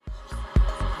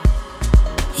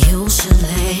You should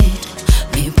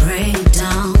let me break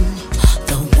down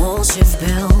the walls you've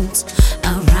built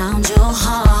around your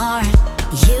heart.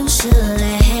 You should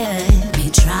let me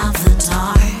drive the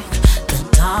dark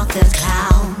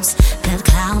that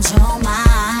clouds your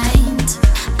mind.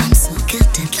 I'm so good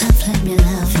at love, let me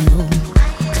love you.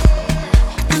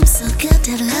 I'm so good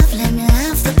at love, let me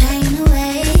love the pain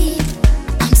away.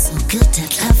 I'm so good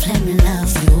at love, let me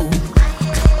love you.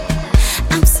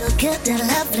 I'm so good at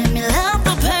love, let me love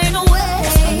the pain away.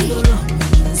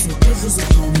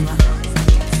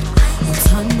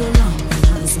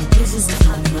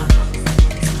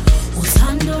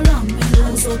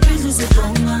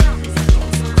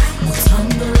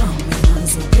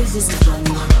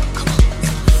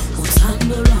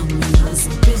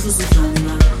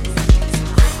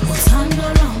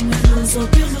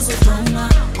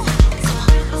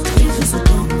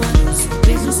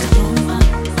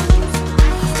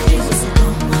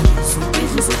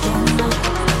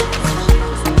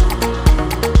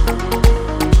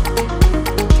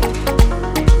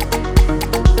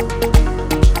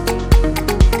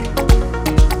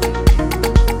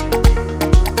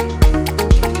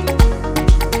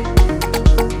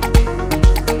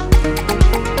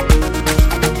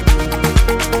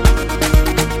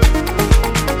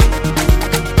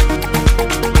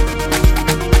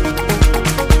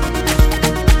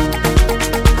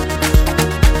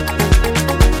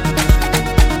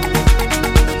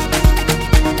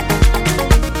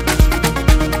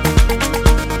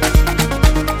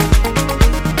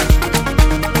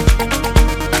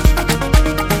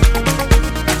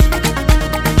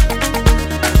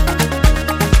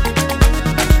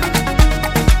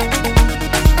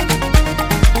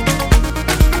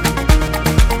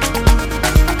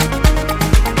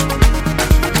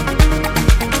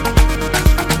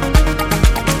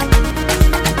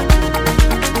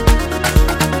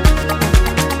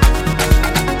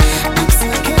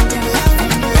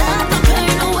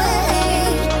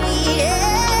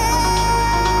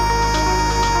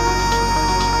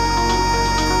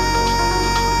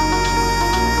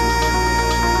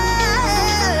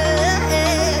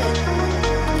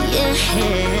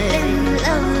 Let me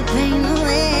love the pain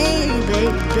away,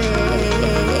 baby.